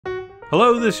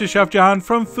Hello, this is Chef John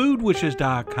from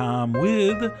foodwishes.com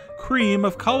with cream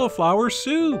of cauliflower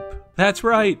soup. That's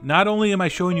right, not only am I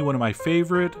showing you one of my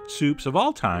favorite soups of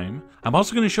all time, I'm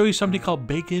also going to show you something called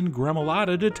bacon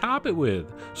gremolata to top it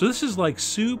with. So this is like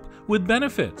soup with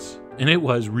benefits. And it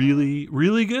was really,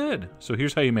 really good. So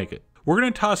here's how you make it. We're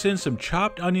going to toss in some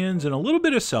chopped onions and a little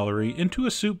bit of celery into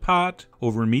a soup pot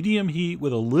over medium heat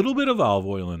with a little bit of olive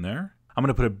oil in there. I'm going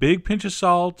to put a big pinch of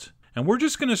salt, and we're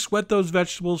just going to sweat those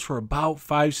vegetables for about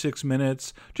 5-6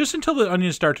 minutes, just until the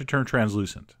onions start to turn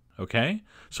translucent. Okay?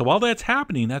 So while that's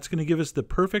happening, that's going to give us the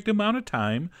perfect amount of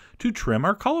time to trim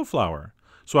our cauliflower.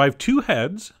 So I have 2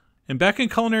 heads, and back in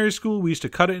culinary school, we used to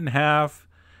cut it in half,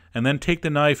 and then take the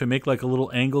knife and make like a little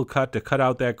angle cut to cut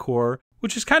out that core,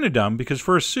 which is kind of dumb because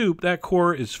for a soup, that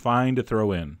core is fine to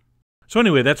throw in. So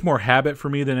anyway, that's more habit for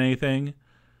me than anything.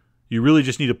 You really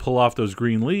just need to pull off those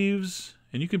green leaves,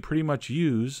 and you can pretty much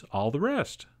use all the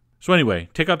rest. So anyway,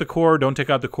 take out the core, don't take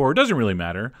out the core, it doesn't really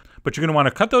matter. But you're going to want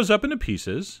to cut those up into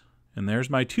pieces, and there's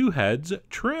my 2 heads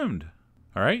trimmed.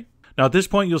 All right? Now at this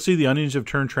point, you'll see the onions have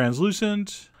turned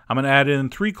translucent. I'm going to add in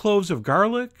 3 cloves of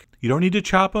garlic. You don't need to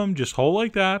chop them, just whole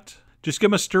like that. Just give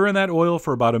them a stir in that oil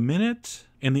for about a minute,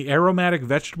 and the aromatic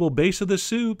vegetable base of the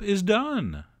soup is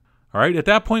done. All right, at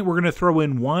that point, we're going to throw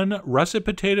in 1 russet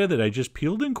potato that I just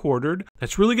peeled and quartered.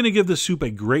 That's really going to give the soup a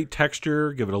great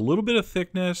texture, give it a little bit of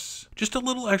thickness, just a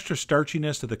little extra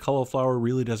starchiness that the cauliflower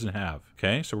really doesn't have.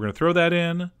 Okay, so we're going to throw that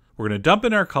in. We're going to dump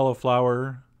in our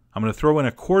cauliflower. I'm going to throw in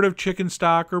a quart of chicken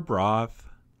stock or broth.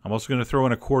 I'm also going to throw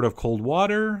in a quart of cold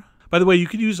water. By the way, you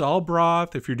could use all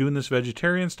broth. If you're doing this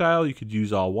vegetarian style, you could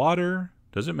use all water.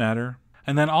 Doesn't matter.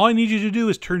 And then all I need you to do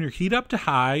is turn your heat up to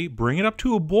high, bring it up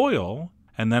to a boil,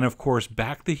 and then of course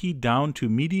back the heat down to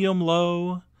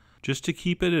medium-low just to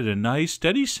keep it at a nice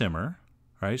steady simmer,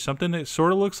 right? Something that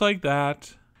sort of looks like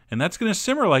that. And that's going to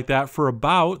simmer like that for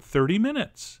about 30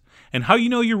 minutes. And how you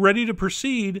know you're ready to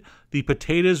proceed, the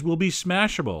potatoes will be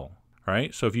smashable,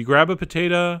 right? So if you grab a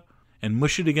potato and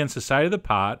mush it against the side of the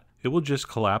pot, it will just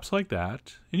collapse like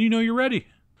that, and you know you're ready.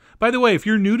 By the way, if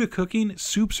you're new to cooking,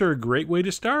 soups are a great way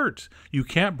to start. You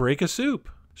can't break a soup,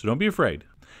 so don't be afraid.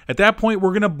 At that point,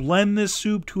 we're going to blend this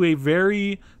soup to a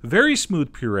very, very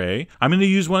smooth puree. I'm going to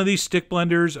use one of these stick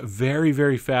blenders, very,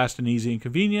 very fast and easy and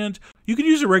convenient. You can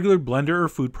use a regular blender or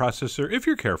food processor if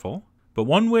you're careful. But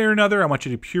one way or another, I want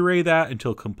you to puree that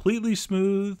until completely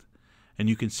smooth, and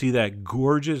you can see that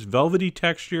gorgeous velvety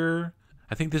texture.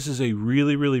 I think this is a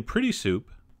really, really pretty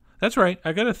soup. That's right,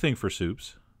 I got a thing for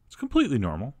soups. It's completely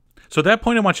normal. So at that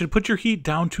point, I want you to put your heat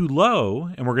down to low,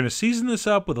 and we're going to season this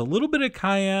up with a little bit of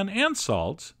cayenne and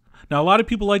salt. Now, a lot of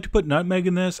people like to put nutmeg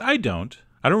in this. I don't.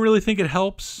 I don't really think it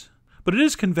helps, but it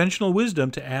is conventional wisdom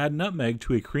to add nutmeg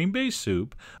to a cream-based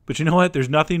soup. But you know what? There's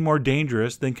nothing more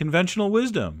dangerous than conventional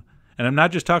wisdom. And I'm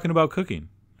not just talking about cooking,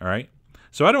 all right?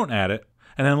 So I don't add it.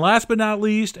 And then last but not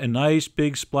least, a nice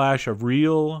big splash of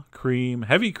real cream,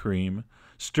 heavy cream.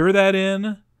 Stir that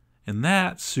in, and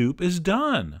that soup is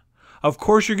done. Of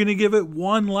course, you're going to give it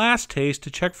one last taste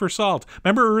to check for salt.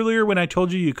 Remember earlier when I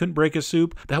told you couldn't break a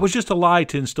soup? That was just a lie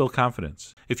to instill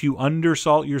confidence. If you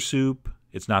undersalt your soup,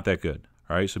 it's not that good.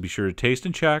 All right, so be sure to taste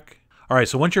and check. All right,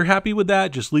 so once you're happy with that,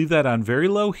 just leave that on very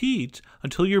low heat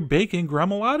until your bacon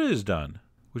gremolata is done,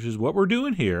 which is what we're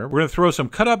doing here. We're going to throw some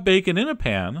cut up bacon in a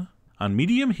pan on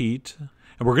medium heat,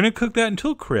 and we're going to cook that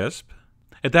until crisp.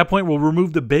 At that point, we'll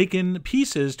remove the bacon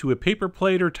pieces to a paper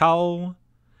plate or towel,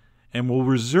 and we'll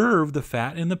reserve the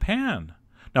fat in the pan.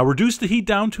 Now reduce the heat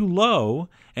down to low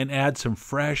and add some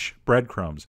fresh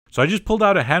breadcrumbs. So I just pulled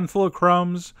out a handful of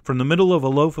crumbs from the middle of a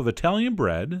loaf of Italian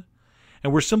bread,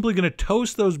 and we're simply going to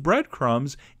toast those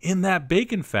breadcrumbs in that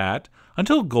bacon fat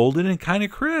until golden and kind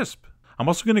of crisp. I'm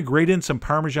also going to grate in some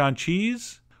Parmesan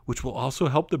cheese, which will also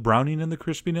help the browning and the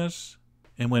crispiness.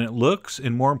 And when it looks,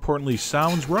 and more importantly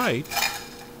sounds right,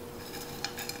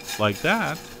 like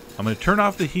that, I'm going to turn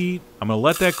off the heat. I'm going to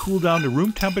let that cool down to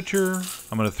room temperature.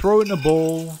 I'm going to throw it in a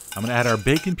bowl. I'm going to add our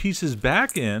bacon pieces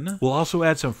back in. We'll also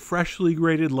add some freshly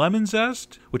grated lemon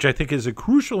zest, which I think is a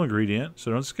crucial ingredient,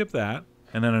 so don't skip that.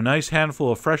 And then a nice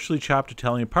handful of freshly chopped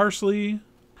Italian parsley.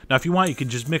 Now, if you want, you can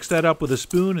just mix that up with a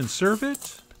spoon and serve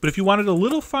it. But if you want it a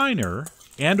little finer,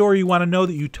 and or you want to know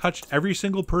that you touched every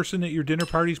single person at your dinner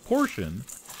party's portion,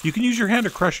 you can use your hand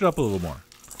to crush it up a little more.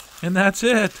 And that's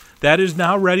it. That is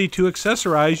now ready to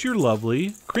accessorize your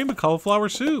lovely cream of cauliflower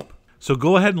soup. So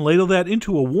go ahead and ladle that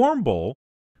into a warm bowl.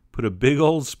 Put a big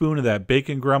old spoon of that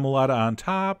bacon gremolata on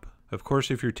top. Of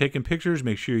course, if you're taking pictures,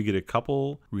 make sure you get a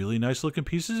couple really nice looking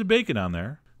pieces of bacon on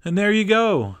there. And there you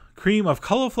go. cream of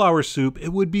cauliflower soup,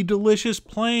 it would be delicious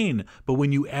plain. But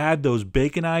when you add those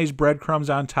baconized breadcrumbs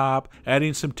on top,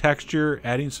 adding some texture,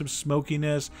 adding some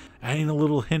smokiness, adding a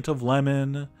little hint of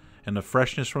lemon, and the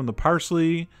freshness from the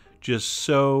parsley, just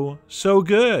so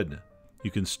good.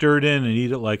 You can stir it in and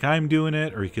eat it like I'm doing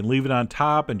it, or you can leave it on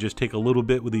top and just take a little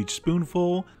bit with each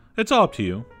spoonful. It's all up to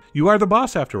you. You are the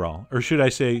boss after all, or should I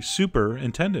say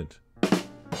superintendent.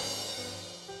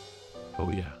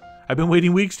 Oh yeah, I've been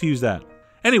waiting weeks to use that.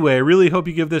 Anyway, I really hope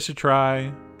you give this a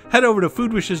try. Head over to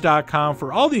foodwishes.com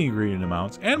for all the ingredient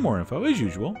amounts and more info as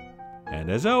usual. And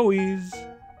as always,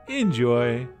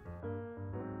 enjoy.